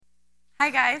Hi,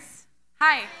 guys.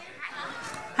 Hi.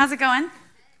 How's it going?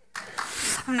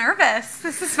 I'm nervous.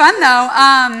 This is fun,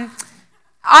 though.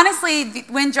 Honestly,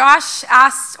 when Josh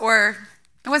asked, or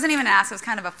it wasn't even an ask, it was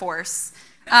kind of a forced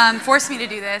me to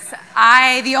do this,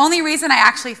 the only reason I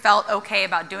actually felt okay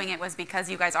about doing it was because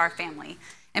you guys are family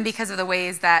and because of the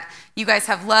ways that you guys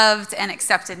have loved and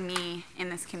accepted me in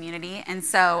this community. And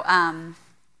so,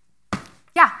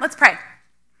 let's pray.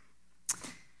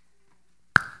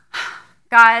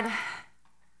 God,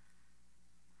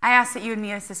 I ask that you would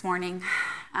meet us this morning.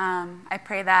 I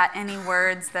pray that any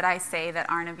words that I say that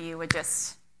aren't of you would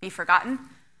just be forgotten,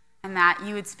 and that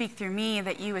you would speak through me,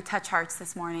 that you would touch hearts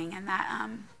this morning, and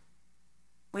that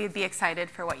we would be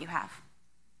excited for what you have.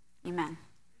 Amen.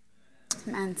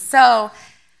 Amen. So,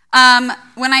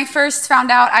 when I first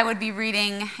found out I would be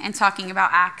reading and talking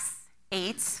about Acts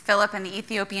 8, Philip and the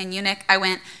Ethiopian eunuch, I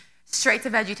went straight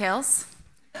to VeggieTales.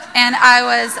 And I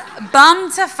was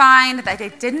bummed to find that they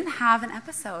didn't have an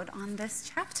episode on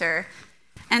this chapter.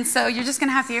 And so you're just going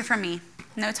to have to hear from me.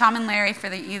 No Tom and Larry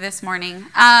for you this morning.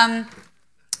 But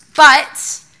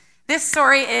this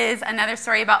story is another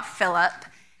story about Philip.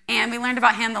 And we learned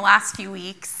about him the last few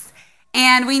weeks.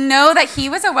 And we know that he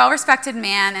was a well-respected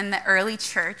man in the early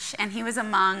church. And he was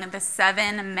among the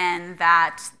 7 men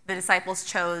that the disciples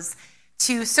chose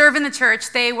to serve in the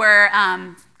church. They were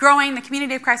growing. The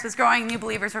community of Christ was growing. New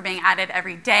believers were being added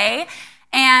every day.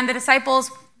 And the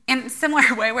disciples, in a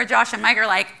similar way where Josh and Mike are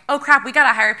like, oh crap, we got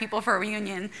to hire people for a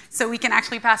reunion so we can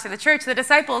actually pastor the church. The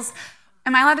disciples,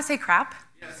 am I allowed to say crap?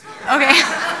 Yes. Okay.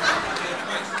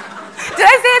 Did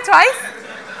I say it twice?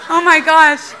 Oh my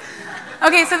gosh.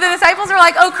 Okay, so the disciples were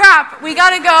like, oh crap, we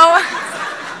got to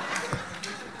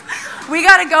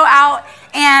go out.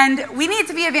 And we need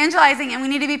to be evangelizing and we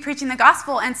need to be preaching the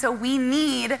gospel. And so we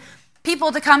need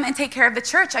people to come and take care of the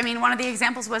church. I mean, one of the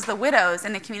examples was the widows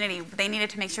in the community. They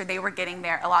needed to make sure they were getting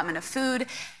their allotment of food.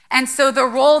 And so the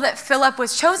role that Philip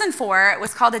was chosen for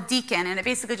was called a deacon, and it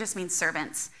basically just means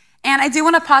servants. And I do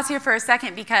want to pause here for a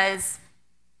second because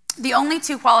the only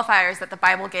 2 qualifiers that the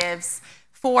Bible gives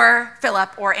for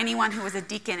Philip or anyone who was a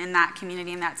deacon in that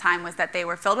community in that time was that they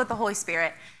were filled with the Holy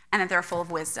Spirit and that they're full of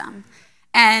wisdom.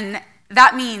 And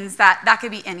that means that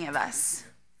could be any of us,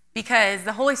 because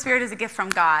the Holy Spirit is a gift from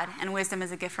God and wisdom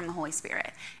is a gift from the Holy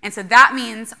Spirit. And so that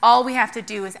means all we have to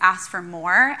do is ask for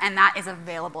more, and that is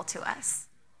available to us.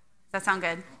 Does that sound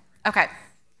good? Okay.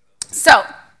 So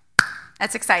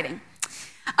that's exciting.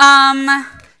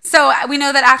 So we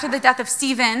know that after the death of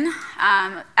Stephen,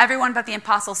 everyone but the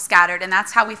apostles scattered, and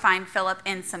that's how we find Philip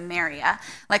in Samaria,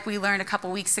 like we learned a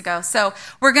couple weeks ago. So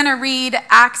we're going to read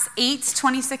Acts 8,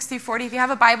 26 through 40. If you have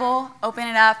a Bible, open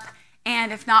it up,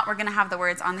 and if not, we're going to have the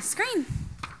words on the screen.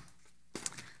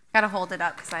 Got to hold it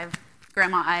up because I have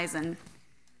grandma eyes and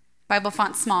Bible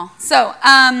font small. So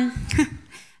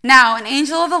now an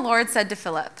angel of the Lord said to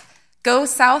Philip, "Go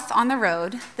south on the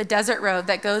road, the desert road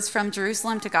that goes from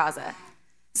Jerusalem to Gaza."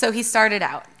 So he started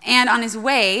out, and on his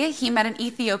way, he met an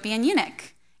Ethiopian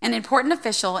eunuch, an important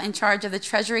official in charge of the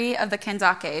treasury of the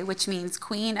Kandake, which means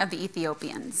Queen of the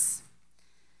Ethiopians.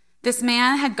 This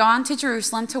man had gone to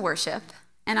Jerusalem to worship,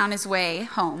 and on his way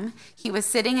home, he was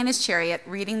sitting in his chariot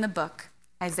reading the book,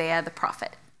 Isaiah the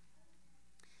prophet.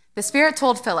 The Spirit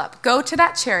told Philip, "Go to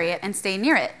that chariot and stay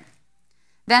near it."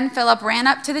 Then Philip ran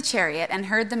up to the chariot and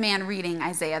heard the man reading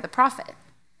Isaiah the prophet.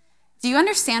 "Do you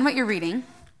understand what you're reading?"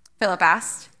 Philip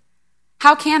asked.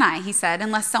 "How can I," he said,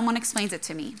 "unless someone explains it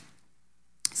to me?"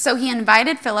 So he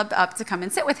invited Philip up to come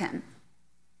and sit with him.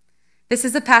 This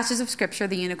is the passage of scripture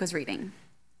the eunuch was reading.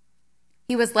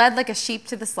 "He was led like a sheep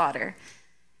to the slaughter,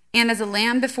 and as a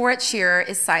lamb before its shearer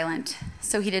is silent,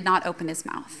 so he did not open his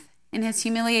mouth. In his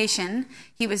humiliation,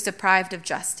 he was deprived of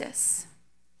justice.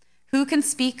 Who can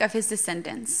speak of his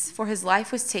descendants? For his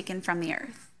life was taken from the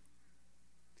earth."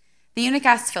 The eunuch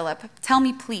asked Philip, "Tell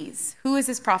me, please, who is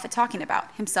this prophet talking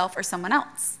about, himself or someone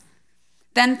else?"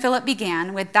 Then Philip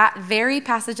began with that very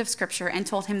passage of scripture and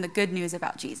told him the good news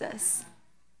about Jesus.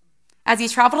 As he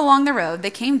traveled along the road,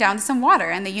 they came down to some water,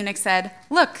 and the eunuch said,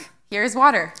 "Look, here is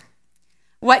water.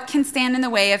 What can stand in the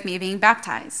way of me being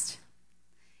baptized?"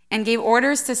 And gave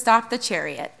orders to stop the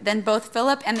chariot. Then both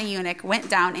Philip and the eunuch went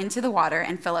down into the water,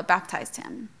 and Philip baptized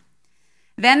him.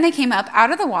 Then they came up out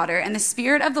of the water, and the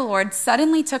Spirit of the Lord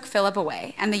suddenly took Philip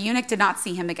away, and the eunuch did not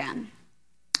see him again,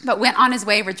 but went on his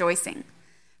way rejoicing.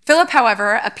 Philip,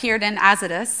 however, appeared in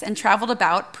Azotus and traveled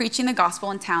about, preaching the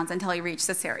gospel in towns until he reached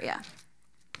Caesarea.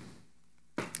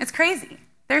 It's crazy.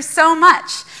 There's so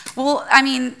much. Well,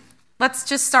 let's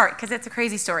just start, because it's a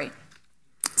crazy story.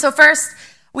 So first,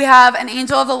 we have an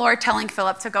angel of the Lord telling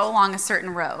Philip to go along a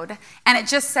certain road, and it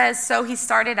just says, so he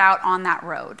started out on that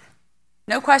road.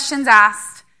 No questions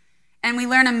asked. And we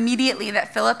learn immediately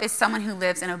that Philip is someone who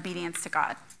lives in obedience to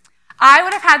God. I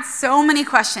would have had so many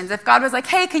questions if God was like,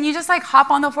 hey, can you just hop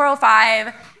on the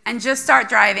 405 and just start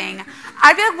driving?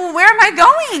 I'd be like, well, where am I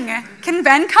going? Can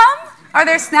Ben come? Are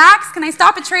there snacks? Can I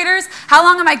stop at Trader's? How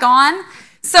long am I gone?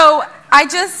 So I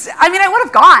would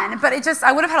have gone, but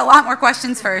I would have had a lot more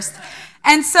questions first.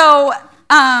 And so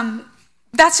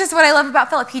that's just what I love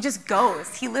about Philip. He just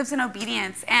goes. He lives in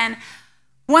obedience. And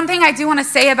one thing I do want to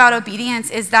say about obedience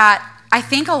is that I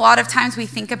think a lot of times we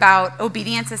think about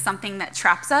obedience as something that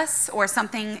traps us or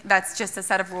something that's just a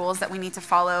set of rules that we need to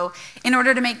follow in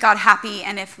order to make God happy.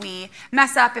 And if we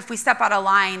mess up, if we step out of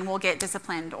line, we'll get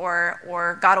disciplined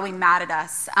or God will be mad at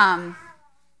us. And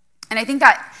I think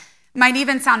that might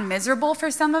even sound miserable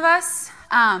for some of us.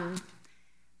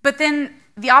 But then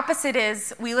the opposite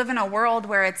is we live in a world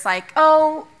where it's like,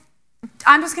 oh,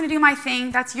 I'm just going to do my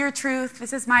thing. That's your truth.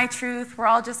 This is my truth. We're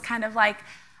all just kind of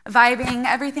vibing.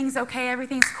 Everything's okay.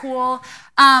 Everything's cool.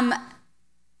 And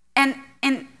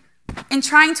in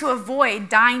trying to avoid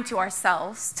dying to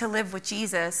ourselves to live with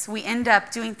Jesus, we end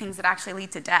up doing things that actually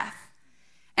lead to death.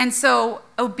 And so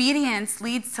obedience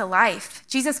leads to life.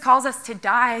 Jesus calls us to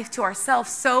die to ourselves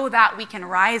so that we can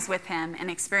rise with him and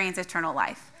experience eternal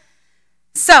life.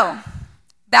 So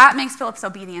that makes Philip's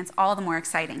obedience all the more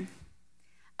exciting.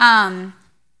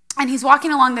 And he's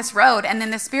walking along this road, and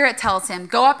then the Spirit tells him,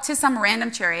 go up to some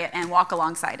random chariot and walk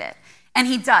alongside it. And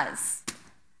he does.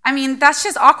 I mean, that's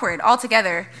just awkward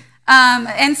altogether.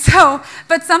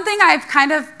 But something I've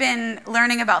kind of been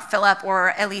learning about Philip, or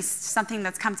at least something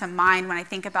that's come to mind when I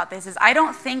think about this, is I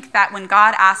don't think that when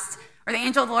God asked, or the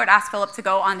angel of the Lord asked Philip to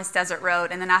go on this desert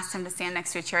road and then asked him to stand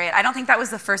next to a chariot, I don't think that was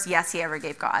the first yes he ever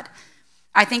gave God.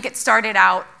 I think it started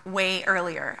out way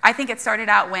earlier. I think it started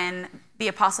out when the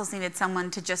apostles needed someone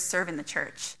to just serve in the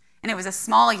church. And it was a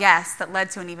small yes that led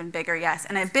to an even bigger yes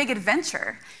and a big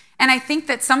adventure. And I think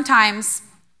that sometimes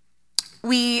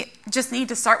we just need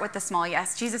to start with the small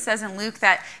yes. Jesus says in Luke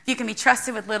that if you can be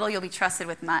trusted with little, you'll be trusted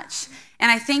with much. And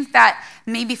I think that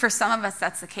maybe for some of us,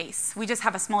 that's the case. We just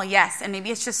have a small yes, and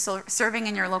maybe it's just serving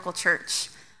in your local church.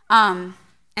 And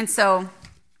so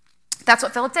that's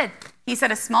what Philip did. He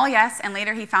said a small yes, and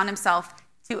later he found himself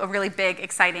to a really big,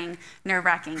 exciting,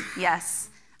 nerve-wracking yes.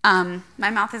 My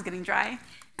mouth is getting dry.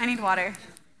 I need water.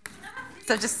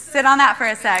 So just sit on that for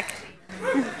a sec.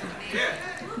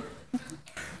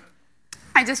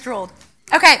 I just rolled.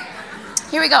 Okay,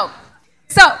 here we go.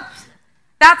 So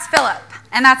that's Philip,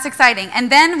 and that's exciting.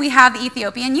 And then we have the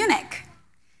Ethiopian eunuch.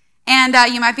 And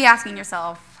you might be asking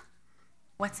yourself,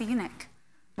 what's a eunuch?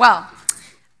 Well,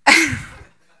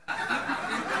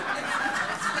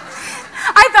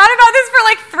 I thought about this for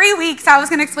 3 weeks. I was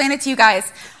going to explain it to you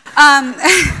guys.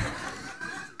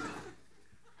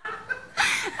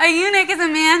 A eunuch is a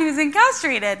man who's been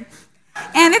castrated.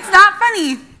 And it's not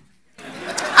funny.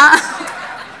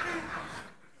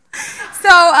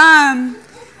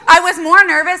 I was more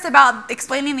nervous about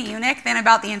explaining the eunuch than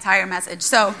about the entire message.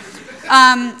 So,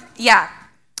 a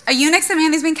eunuch's a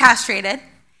man who's been castrated.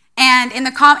 And in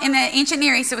the ancient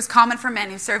Near East, it was common for men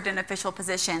who served in official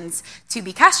positions to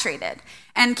be castrated.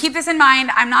 And keep this in mind,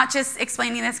 I'm not just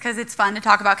explaining this because it's fun to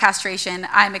talk about castration.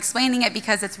 I'm explaining it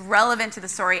because it's relevant to the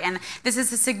story, and this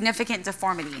is a significant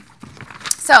deformity.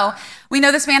 So we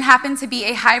know this man happened to be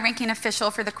a high-ranking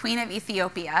official for the Queen of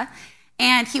Ethiopia,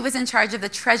 and he was in charge of the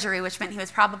treasury, which meant he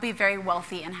was probably very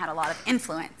wealthy and had a lot of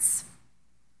influence.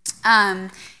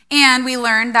 And we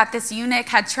learned that this eunuch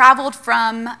had traveled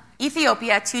from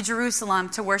Ethiopia to Jerusalem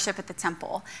to worship at the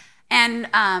temple. And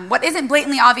what isn't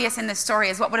blatantly obvious in this story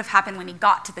is what would have happened when he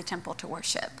got to the temple to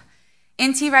worship.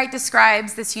 N.T. Wright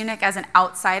describes this eunuch as an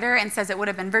outsider and says it would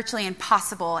have been virtually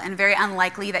impossible and very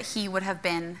unlikely that he would have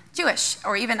been Jewish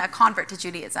or even a convert to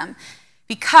Judaism,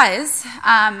 because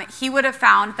he would have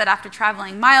found that after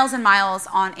traveling miles and miles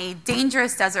on a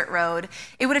dangerous desert road,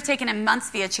 it would have taken him months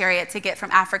via chariot to get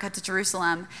from Africa to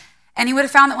Jerusalem. And he would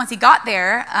have found that once he got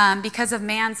there, because of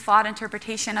man's flawed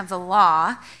interpretation of the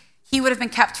law, he would have been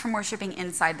kept from worshiping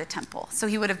inside the temple. So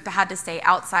he would have had to stay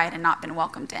outside and not been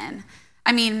welcomed in.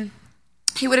 I mean,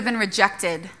 he would have been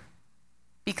rejected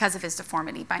because of his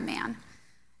deformity by man.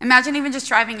 Imagine even just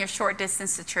driving your short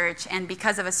distance to church, and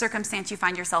because of a circumstance you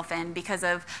find yourself in, because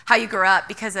of how you grew up,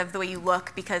 because of the way you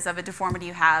look, because of a deformity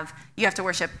you have to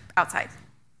worship outside.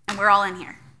 And we're all in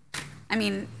here. I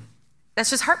mean, that's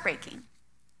just heartbreaking.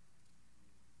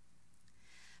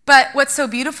 But what's so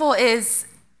beautiful is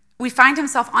we find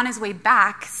himself on his way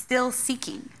back, still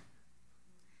seeking.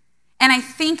 And I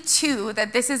think, too,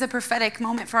 that this is a prophetic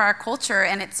moment for our culture,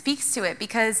 and it speaks to it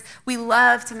because we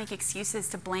love to make excuses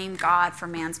to blame God for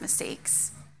man's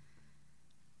mistakes.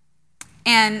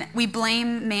 And we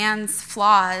blame man's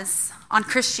flaws on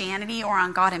Christianity or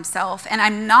on God himself. And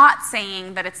I'm not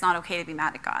saying that it's not okay to be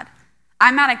mad at God.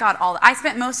 I'm mad at God I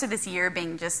spent most of this year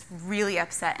being just really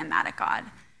upset and mad at God.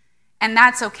 And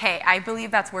that's okay. I believe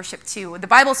that's worship too. The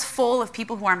Bible's full of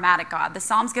people who are mad at God. The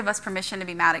Psalms give us permission to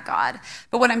be mad at God.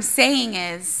 But what I'm saying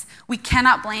is we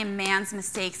cannot blame man's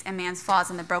mistakes and man's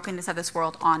flaws and the brokenness of this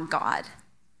world on God.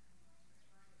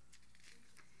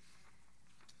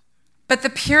 But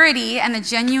the purity and the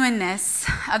genuineness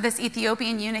of this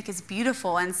Ethiopian eunuch is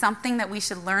beautiful and something that we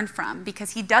should learn from,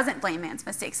 because he doesn't blame man's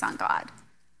mistakes on God.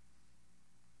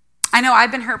 I know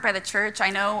I've been hurt by the church. I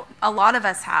know a lot of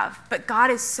us have. But God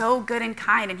is so good and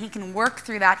kind, and he can work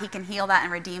through that. He can heal that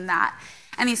and redeem that.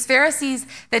 And these Pharisees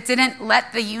that didn't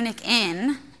let the eunuch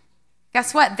in,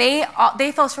 guess what? They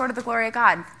fell short of the glory of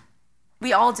God.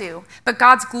 We all do. But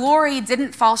God's glory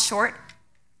didn't fall short,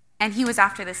 and he was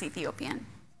after this Ethiopian.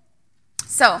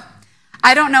 So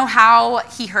I don't know how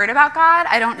he heard about God.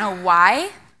 I don't know why.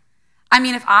 I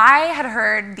mean, if I had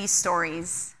heard these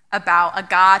stories about a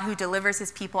God who delivers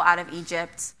his people out of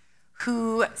Egypt,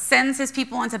 who sends his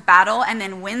people into battle and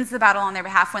then wins the battle on their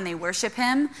behalf when they worship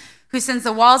him, who sends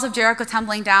the walls of Jericho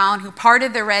tumbling down, who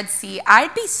parted the Red Sea,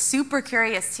 I'd be super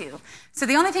curious too. So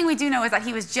the only thing we do know is that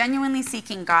he was genuinely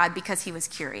seeking God because he was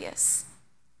curious.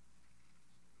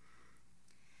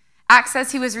 Acts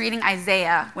says he was reading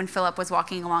Isaiah when Philip was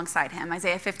walking alongside him,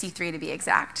 Isaiah 53 to be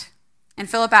exact. And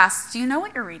Philip asked, "Do you know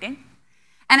what you're reading?"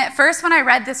 And at first, when I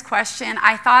read this question,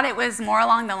 I thought it was more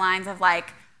along the lines of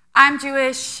like, I'm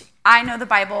Jewish, I know the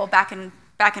Bible back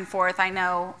and forth, I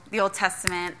know the Old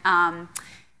Testament,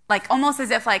 like almost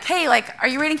as if like, hey, like, are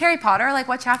you reading Harry Potter? Like,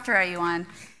 what chapter are you on?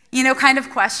 You know, kind of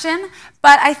question.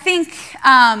 But I think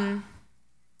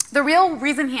the real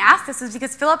reason he asked this is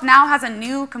because Philip now has a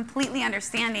new, completely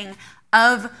understanding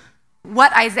of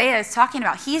what Isaiah is talking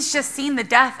about. He's just seen the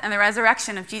death and the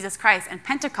resurrection of Jesus Christ and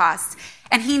Pentecost,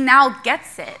 and he now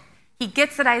gets it. He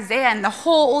gets that Isaiah and the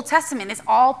whole Old Testament is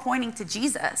all pointing to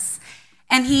Jesus.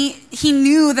 And he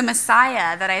knew the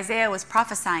Messiah that Isaiah was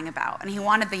prophesying about, and he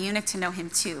wanted the eunuch to know him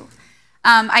too.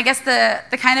 I guess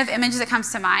the kind of image that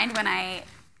comes to mind when I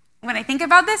think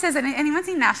about this is, anyone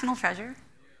seen National Treasure?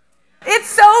 It's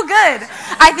so good.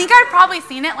 I think I've probably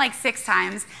seen it like 6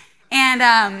 times.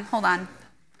 And hold on.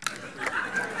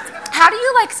 How do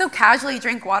you like so casually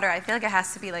drink water? I feel like it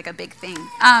has to be like a big thing.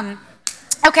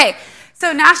 Okay,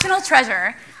 so National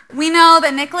Treasure. We know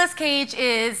that Nicolas Cage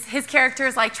his character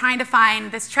is like trying to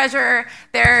find this treasure.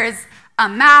 There's a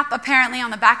map apparently on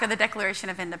the back of the Declaration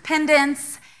of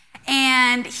Independence,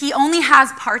 and he only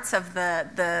has parts of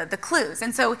the clues.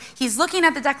 And so he's looking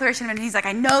at the Declaration of Independence. He's like,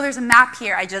 I know there's a map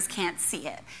here, I just can't see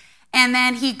it. And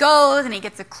then he goes and he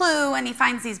gets a clue, and he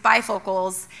finds these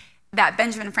bifocals that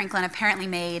Benjamin Franklin apparently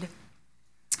made.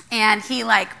 And he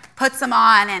like puts them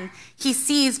on, and he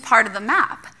sees part of the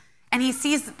map, and he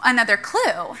sees another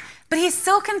clue, but he's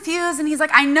still confused, and he's like,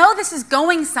 I know this is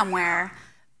going somewhere,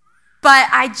 but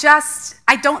I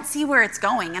don't see where it's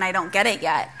going, and I don't get it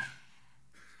yet.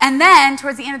 And then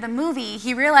towards the end of the movie,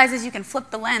 he realizes you can flip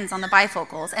the lens on the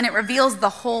bifocals, and it reveals the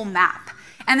whole map.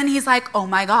 And then he's like, oh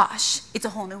my gosh, it's a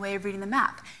whole new way of reading the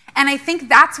map. And I think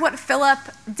that's what Philip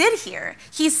did here.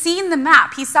 He's seen the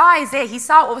map. He saw Isaiah. He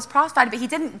saw what was prophesied, but he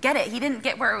didn't get it. He didn't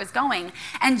get where it was going.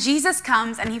 And Jesus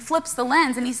comes and he flips the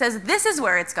lens and he says, this is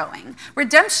where it's going.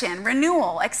 Redemption,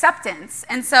 renewal, acceptance.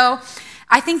 And so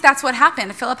I think that's what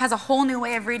happened. Philip has a whole new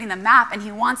way of reading the map, and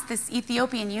he wants this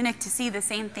Ethiopian eunuch to see the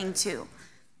same thing too.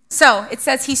 So it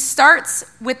says he starts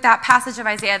with that passage of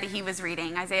Isaiah that he was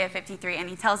reading, Isaiah 53, and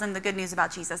he tells him the good news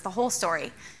about Jesus, the whole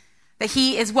story. That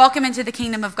he is welcome into the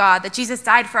kingdom of God, that Jesus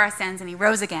died for our sins and he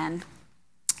rose again.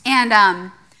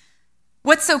 And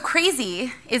what's so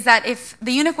crazy is that if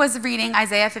the eunuch was reading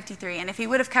Isaiah 53, and if he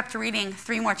would have kept reading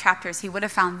 3 more chapters, he would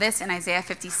have found this in Isaiah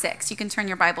 56. You can turn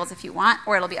your Bibles if you want,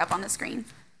 or it'll be up on the screen.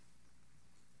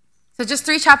 So just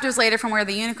 3 chapters later from where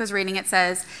the eunuch was reading, it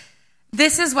says,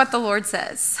 this is what the Lord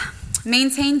says,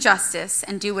 maintain justice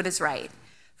and do what is right,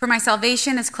 for my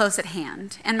salvation is close at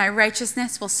hand, and my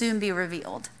righteousness will soon be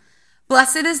revealed.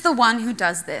 Blessed is the one who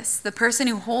does this, the person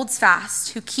who holds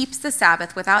fast, who keeps the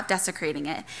Sabbath without desecrating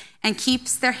it, and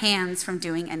keeps their hands from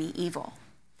doing any evil.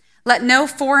 Let no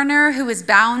foreigner who is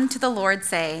bound to the Lord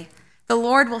say, the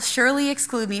Lord will surely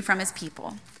exclude me from his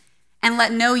people. And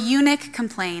let no eunuch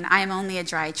complain, I am only a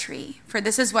dry tree. For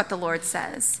this is what the Lord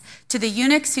says, to the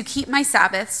eunuchs who keep my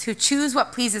Sabbaths, who choose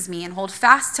what pleases me and hold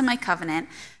fast to my covenant,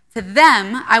 to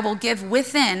them I will give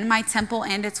within my temple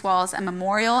and its walls a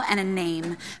memorial and a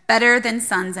name better than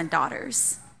sons and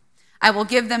daughters. I will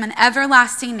give them an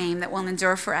everlasting name that will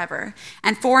endure forever.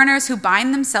 And foreigners who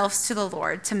bind themselves to the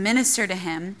Lord to minister to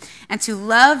him and to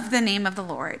love the name of the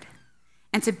Lord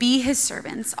and to be his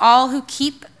servants, all who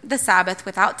keep the Sabbath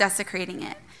without desecrating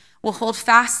it, will hold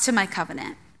fast to my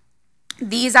covenant.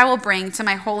 These I will bring to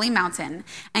my holy mountain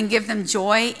and give them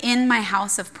joy in my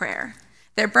house of prayer.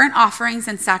 Their burnt offerings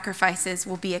and sacrifices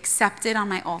will be accepted on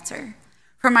my altar.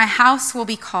 For my house will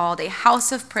be called a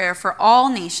house of prayer for all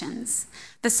nations.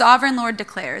 The sovereign Lord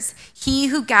declares, he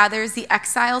who gathers the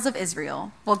exiles of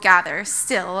Israel will gather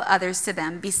still others to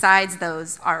them besides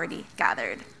those already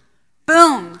gathered.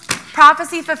 Boom!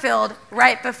 Prophecy fulfilled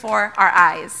right before our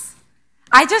eyes.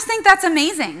 I just think that's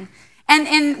amazing.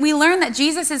 And we learn that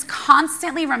Jesus is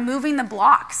constantly removing the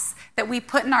blocks that we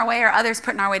put in our way or others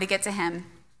put in our way to get to him.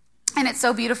 And it's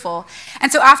so beautiful. And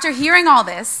so after hearing all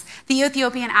this, the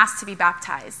Ethiopian asked to be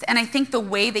baptized. And I think the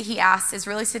way that he asked is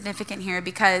really significant here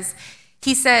because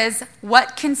he says,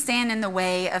 what can stand in the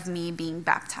way of me being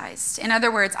baptized? In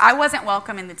other words, I wasn't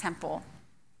welcome in the temple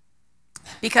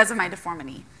because of my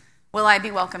deformity. Will I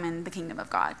be welcome in the kingdom of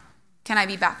God? Can I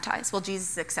be baptized? Will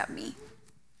Jesus accept me?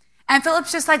 And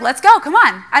Philip's just like, let's go, come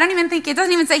on. It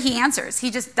doesn't even say he answers. He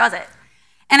just does it.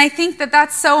 And I think that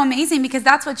that's so amazing because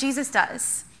that's what Jesus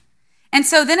does. And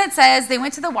so then it says they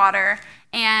went to the water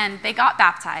and they got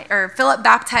baptized, or Philip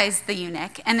baptized the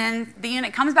eunuch, and then the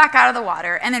eunuch comes back out of the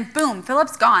water, and then boom,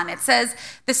 Philip's gone. It says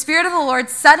the Spirit of the Lord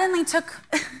suddenly took,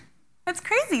 that's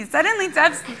crazy, suddenly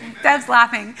Deb's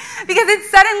laughing, because it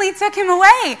suddenly took him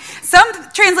away. Some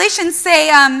translations say,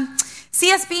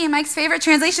 CSB, Mike's favorite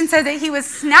translation, says that he was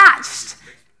snatched.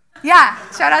 Yeah,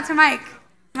 shout out to Mike.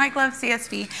 Mike loves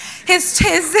CSB.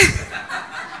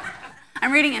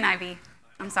 I'm reading NIV,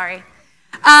 I'm sorry.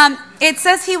 It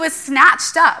says he was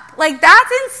snatched up. Like,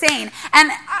 that's insane.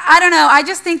 And I don't know, I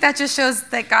just think that just shows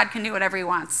that God can do whatever he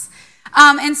wants.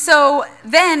 And so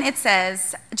then it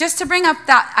says, just to bring up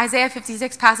that Isaiah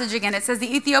 56 passage again, it says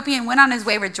the Ethiopian went on his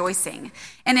way rejoicing.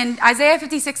 And in Isaiah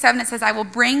 56:7, it says, I will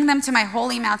bring them to my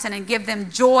holy mountain and give them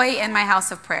joy in my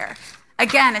house of prayer.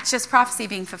 Again, it's just prophecy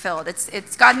being fulfilled.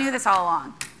 It's God knew this all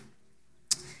along.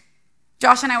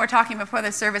 Josh and I were talking before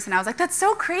the service, and I was like, that's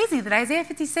so crazy that Isaiah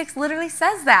 56 literally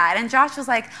says that. And Josh was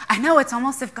like, I know, it's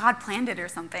almost if God planned it or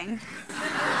something.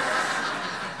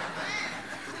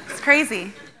 It's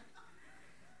crazy.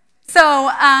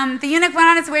 So the eunuch went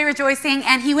on his way rejoicing,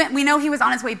 and we know he was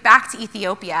on his way back to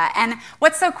Ethiopia. And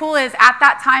what's so cool is at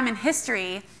that time in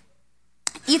history,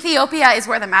 Ethiopia is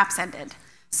where the maps ended.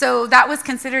 So that was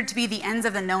considered to be the ends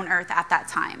of the known earth at that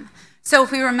time. So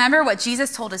if we remember what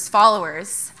Jesus told his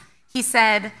followers, he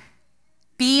said,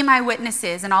 be my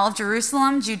witnesses in all of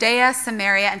Jerusalem, Judea,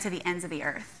 Samaria, and to the ends of the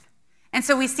earth. And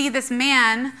so we see this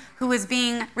man who was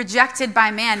being rejected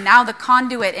by man, now the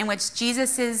conduit in which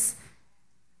Jesus'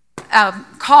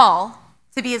 call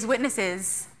to be his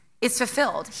witnesses is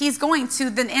fulfilled. He's going to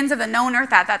the ends of the known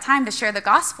earth at that time to share the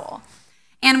gospel.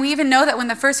 And we even know that when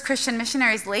the first Christian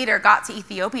missionaries later got to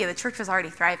Ethiopia, the church was already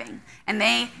thriving. And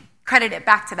they credit it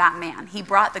back to that man. He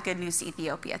brought the good news to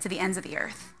Ethiopia, to the ends of the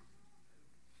earth.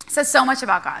 It says so much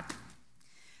about God.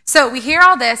 So we hear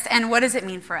all this, and what does it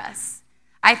mean for us?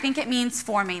 I think it means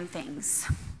four main things.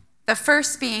 The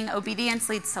first being obedience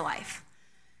leads to life.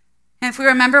 And if we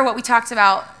remember what we talked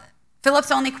about,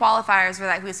 Philip's only qualifiers were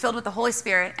that he was filled with the Holy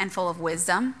Spirit and full of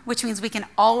wisdom, which means we can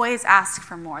always ask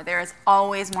for more. There is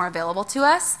always more available to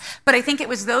us. But I think it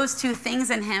was those two things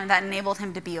in him that enabled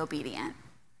him to be obedient.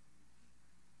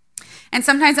 And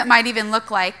sometimes it might even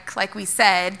look like we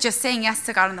said, just saying yes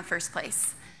to God in the first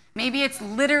place. Maybe it's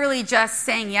literally just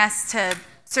saying yes to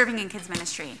serving in kids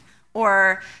ministry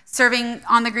or serving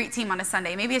on the greet team on a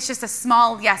Sunday. Maybe it's just a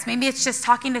small yes. Maybe it's just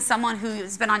talking to someone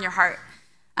who's been on your heart.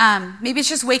 Maybe it's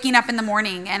just waking up in the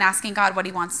morning and asking God what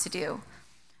he wants to do.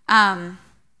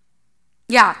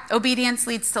 Obedience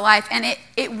leads to life. And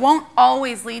it won't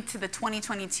always lead to the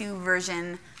 2022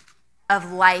 version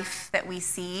of life that we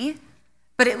see,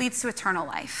 but it leads to eternal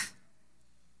life.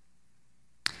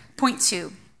 Point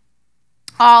 2.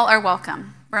 All are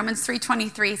welcome. Romans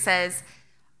 3:23 says,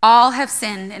 all have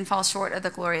sinned and fall short of the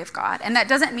glory of God. And that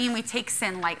doesn't mean we take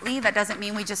sin lightly. That doesn't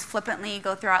mean we just flippantly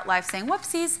go throughout life saying,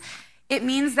 whoopsies. It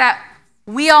means that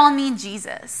we all need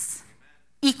Jesus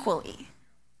equally.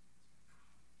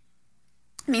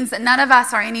 It means that none of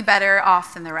us are any better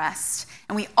off than the rest.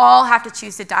 And we all have to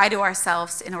choose to die to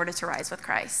ourselves in order to rise with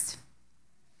Christ.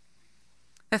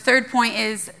 The third point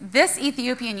is this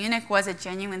Ethiopian eunuch was a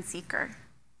genuine seeker.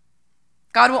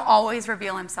 God will always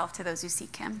reveal himself to those who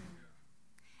seek him.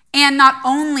 And not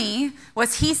only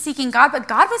was he seeking God, but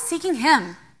God was seeking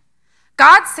him.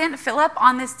 God sent Philip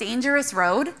on this dangerous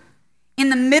road in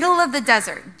the middle of the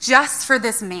desert just for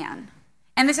this man.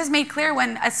 And this is made clear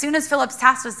when, as soon as Philip's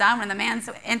task was done, when the man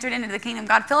entered into the kingdom of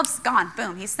God, Philip's gone.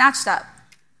 Boom, he's snatched up.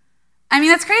 I mean,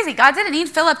 that's crazy. God didn't need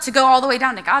Philip to go all the way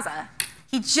down to Gaza.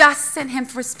 He just sent him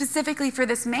specifically for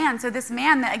this man. So this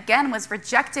man that, again, was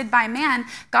rejected by man,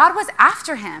 God was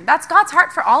after him. That's God's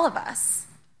heart for all of us.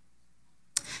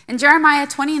 In Jeremiah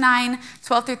 29,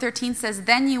 12 through 13 says,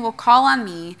 "Then you will call on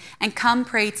me and come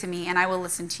pray to me, and I will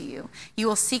listen to you. You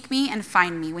will seek me and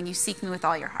find me when you seek me with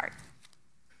all your heart."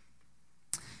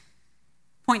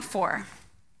 Point 4.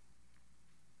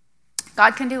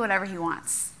 God can do whatever he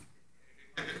wants.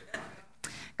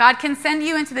 God can send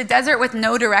you into the desert with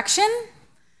no direction.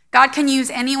 God can use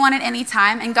anyone at any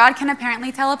time, and God can apparently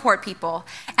teleport people.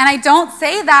 And I don't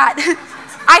say that.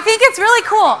 I think it's really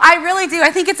cool. I really do.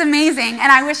 I think it's amazing, and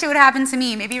I wish it would happen to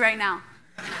me, maybe right now.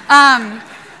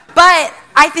 But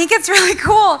I think it's really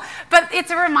cool. But it's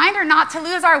a reminder not to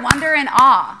lose our wonder and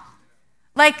awe.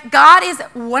 Like, God is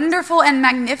wonderful and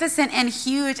magnificent and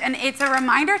huge, and it's a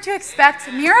reminder to expect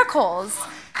miracles.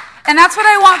 And that's what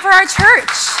I want for our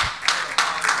church.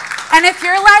 And if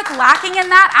you're like lacking in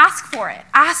that, ask for it.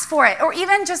 Ask for it. Or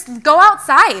even just go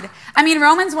outside. I mean,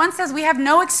 Romans 1 says we have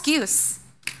no excuse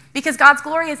because God's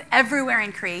glory is everywhere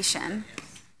in creation.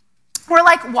 Or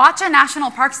like watch a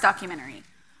national parks documentary.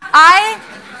 I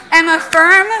am a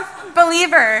firm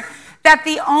believer that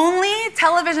the only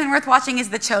television worth watching is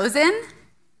The Chosen.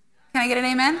 Can I get an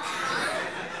amen?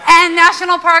 And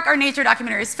national park or nature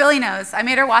documentaries. Philly knows. I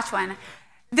made her watch one.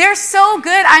 They're so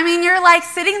good. I mean, you're like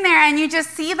sitting there and you just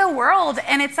see the world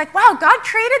and it's like, wow, God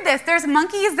created this. There's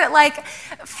monkeys that like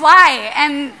fly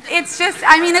and it's just,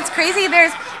 I mean, it's crazy.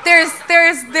 There's,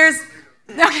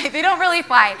 okay, they don't really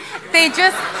fly. They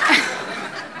just,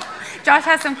 Josh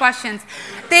has some questions.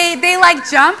 They like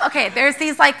jump. Okay, there's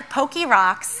these like pokey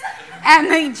rocks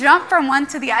and they jump from one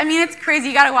to the other. I mean, it's crazy.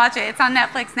 You got to watch it. It's on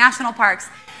Netflix, National Parks.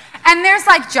 And there's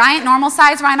like giant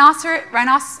normal-sized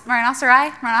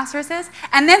rhinoceroses.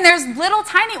 And then there's little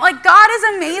tiny, like God is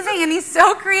amazing and he's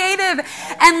so creative.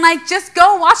 And like just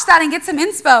go watch that and get some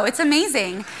inspo. It's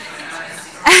amazing.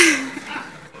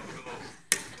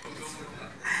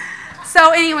 So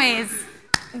anyways,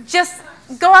 just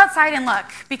go outside and look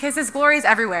because his glory is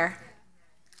everywhere.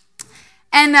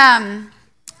 And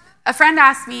a friend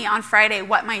asked me on Friday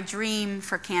what my dream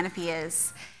for Canopy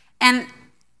is. And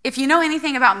if you know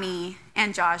anything about me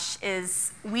and Josh,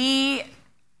 is we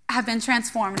have been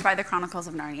transformed by the Chronicles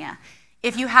of Narnia.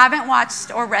 If you haven't watched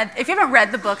or read, if you haven't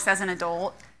read the books as an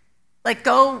adult, like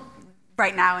go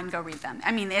right now and go read them.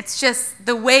 I mean, it's just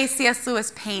the way C.S.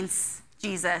 Lewis paints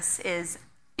Jesus is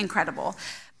incredible.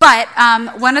 But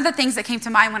one of the things that came to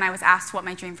mind when I was asked what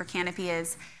my dream for Canopy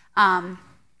is,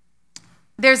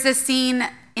 there's this scene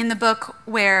in the book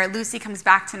where Lucy comes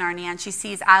back to Narnia and she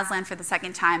sees Aslan for the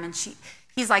second time and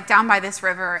he's like down by this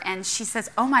river and she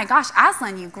says, "Oh my gosh,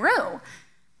 Aslan, you grew."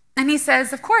 And he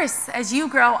says, "Of course, as you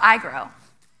grow, I grow."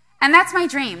 And that's my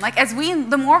dream. Like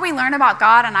the more we learn about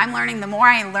God, and I'm learning, the more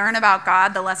I learn about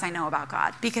God, the less I know about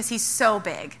God because he's so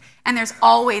big and there's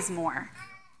always more.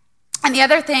 And the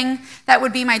other thing that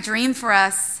would be my dream for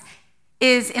us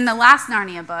is in the last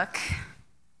Narnia book,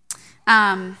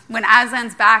 when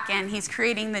Aslan's back and he's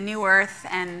creating the new earth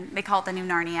and they call it the new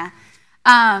Narnia,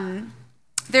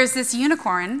 there's this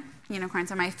unicorn.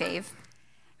 Unicorns are my fave.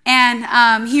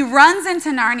 And he runs into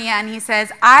Narnia and he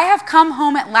says, "I have come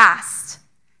home at last.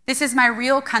 This is my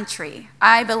real country.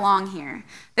 I belong here.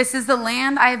 This is the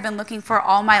land I have been looking for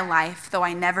all my life, though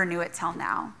I never knew it till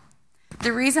now.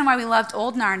 The reason why we loved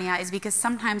old Narnia is because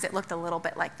sometimes it looked a little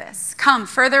bit like this. Come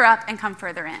further up and come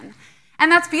further in."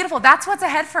 And that's beautiful. That's what's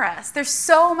ahead for us. There's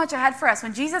so much ahead for us.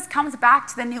 When Jesus comes back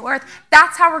to the new earth,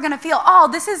 that's how we're going to feel. Oh,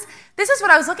 this is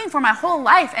what I was looking for my whole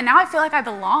life, and now I feel like I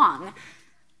belong.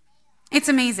 It's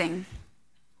amazing.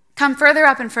 Come further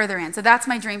up and further in. So that's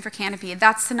my dream for Canopy.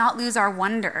 That's to not lose our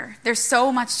wonder. There's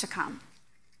so much to come.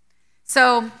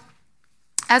 So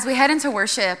as we head into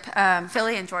worship,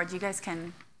 Philly and George, you guys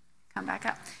can come back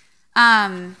up.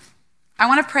 I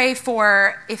want to pray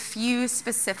for a few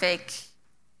specific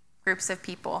groups of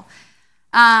people.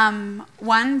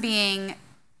 One being,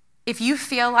 if you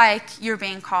feel like you're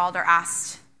being called or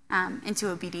asked into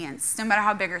obedience, no matter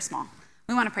how big or small,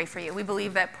 we want to pray for you. We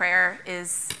believe that prayer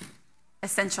is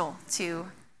essential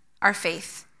to our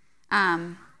faith.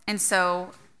 And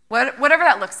so whatever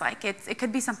that looks like, it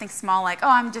could be something small like, oh,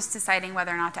 I'm just deciding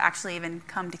whether or not to actually even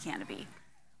come to Canopy.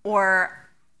 Or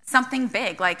something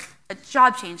big like a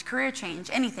job change, career change,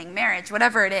 anything, marriage,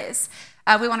 whatever it is.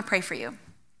 We want to pray for you.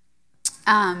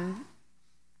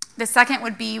 The second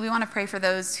would be we want to pray for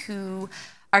those who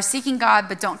are seeking God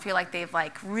but don't feel like they've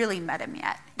like really met him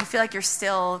yet. you feel like you're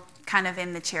still kind of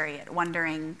in the chariot,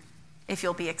 wondering if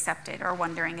you'll be accepted or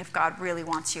wondering if God really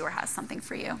wants you or has something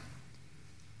for you.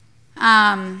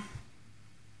 And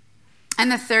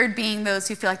the third being those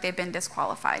who feel like they've been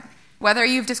disqualified. Whether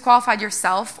you've disqualified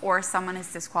yourself or someone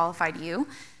has disqualified you,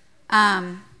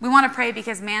 we want to pray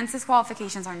because man's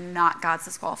disqualifications are not God's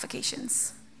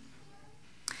disqualifications.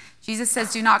 Jesus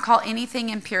says, do not call anything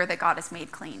impure that God has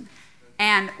made clean.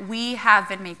 And we have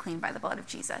been made clean by the blood of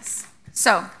Jesus.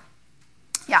 So,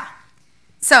 yeah.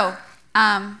 So,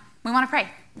 we want to pray.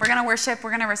 We're going to worship. We're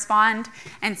going to respond.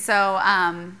 And so,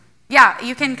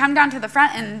 you can come down to the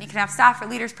front and you can have staff or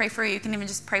leaders pray for you. You can even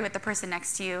just pray with the person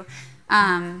next to you.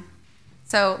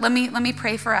 So let me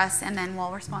pray for us and then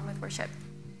we'll respond with worship.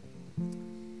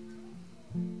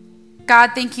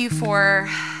 God, thank you for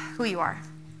who you are.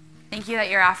 Thank you that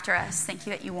you're after us. Thank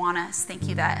you that you want us. Thank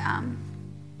you that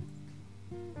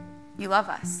you love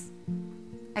us.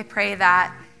 I pray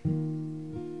that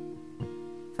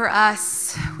for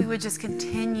us, we would just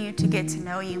continue to get to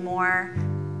know you more.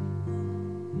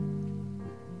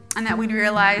 And that we'd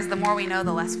realize the more we know,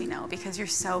 the less we know, because you're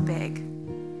so big.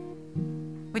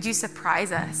 Would you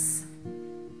surprise us?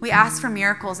 We ask for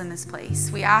miracles in this place.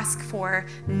 We ask for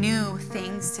new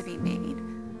things to be made.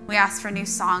 We ask for new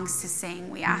songs to sing.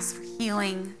 We ask for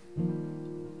healing.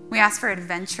 We ask for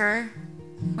adventure.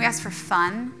 We ask for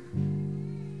fun.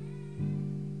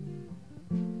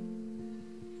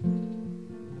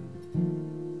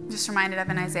 I'm just reminded of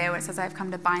in Isaiah where it says, I've come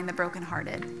to bind the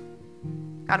brokenhearted.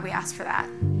 God, we ask for that.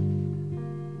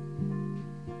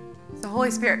 So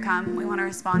Holy Spirit, come. We want to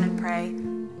respond and pray.